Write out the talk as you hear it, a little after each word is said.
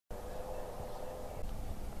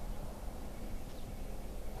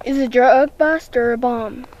Is it a drug bust or a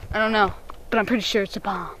bomb? I don't know, but I'm pretty sure it's a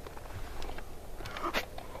bomb.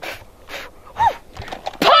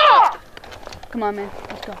 Come on, man.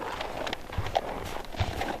 Let's go.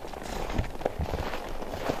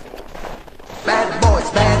 Bad boys,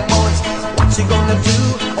 what you gonna do?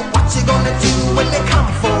 What you gonna do when they come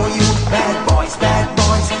for you? Bad boys,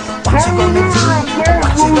 what you gonna do?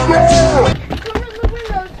 What you gonna do? Cover the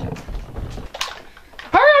windows.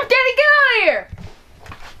 Hurry up, Danny! Get out of here!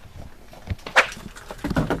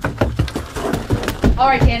 All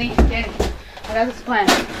right, Danny. I got this plan.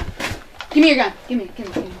 Give me your gun. Give me.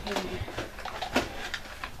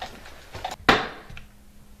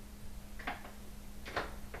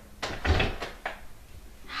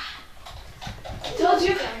 Told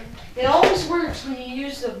you, it always works when you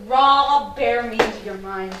use the raw, bare means of your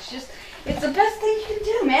mind. It's the best thing you can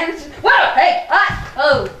do, man. Whoa, hey,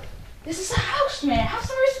 oh, this is a house, man. Have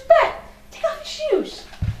some respect. Take off your shoes.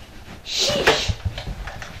 Sheesh.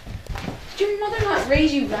 Did your mother not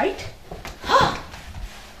raise you right? Huh.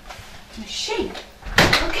 I'm ashamed.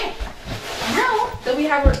 Okay, now that we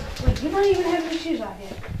have our, wait, you don't even have your shoes on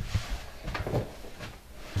yet.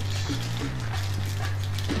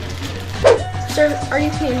 Sir, are you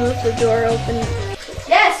peeing with the door open?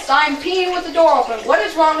 Yes, I'm peeing with the door open. What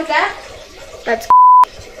is wrong with that? That's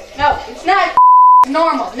No, it's not. It's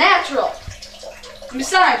normal, natural. And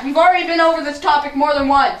besides, we've already been over this topic more than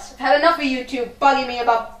once. I've had enough of you two bugging me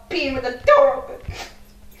about peeing with the door open.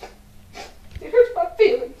 It hurts my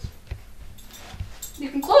feelings. You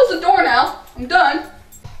can close the door now. I'm done.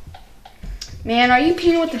 Man, are you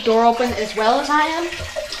peeing with the door open as well as I am?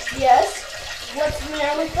 yes. What's the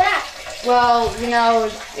matter with that? Well, you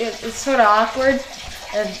know, it's sort of awkward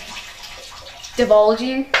and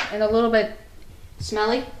divulging and a little bit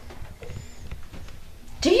smelly.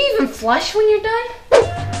 Do you even flush when you're done?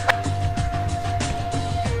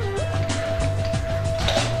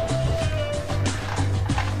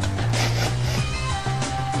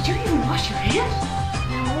 Did you even wash your hands?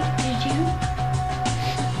 No, did you?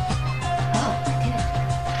 Oh, I did.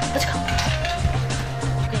 Let's go.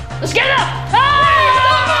 Okay, let's get up!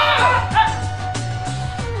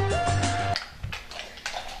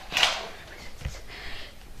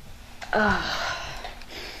 Ah!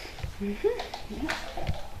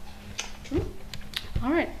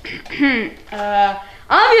 All right.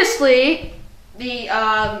 Obviously, the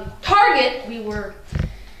target we were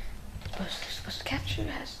supposed to capture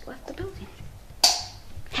has left the building.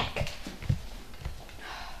 Heck.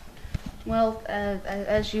 Well,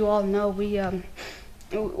 as you all know, we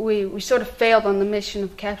sort of failed on the mission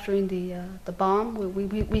of capturing the bomb.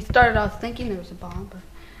 We started off thinking there was a bomb, but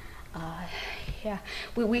yeah,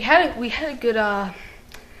 we had a good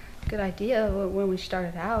idea when we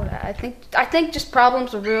started out. I think just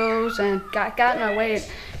problems arose and got in our way.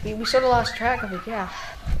 We sort of lost track of it. Yeah.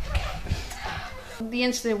 The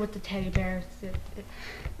incident with the teddy bears, it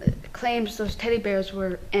claims those teddy bears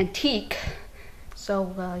were antique.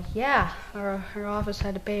 So yeah, our office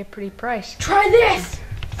had to pay a pretty price. Try this!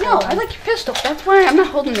 No, I like your pistol. That's why I'm not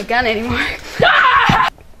holding the gun anymore.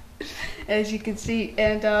 As you can see,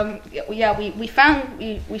 and yeah, we found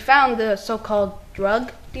the so-called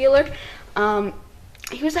drug dealer.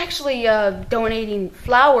 He was actually donating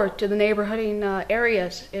flour to the neighborhood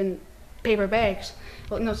areas in paper bags.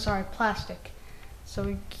 Well, no, sorry, plastic.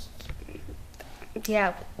 So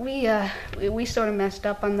yeah, we sort of messed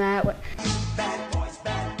up on that.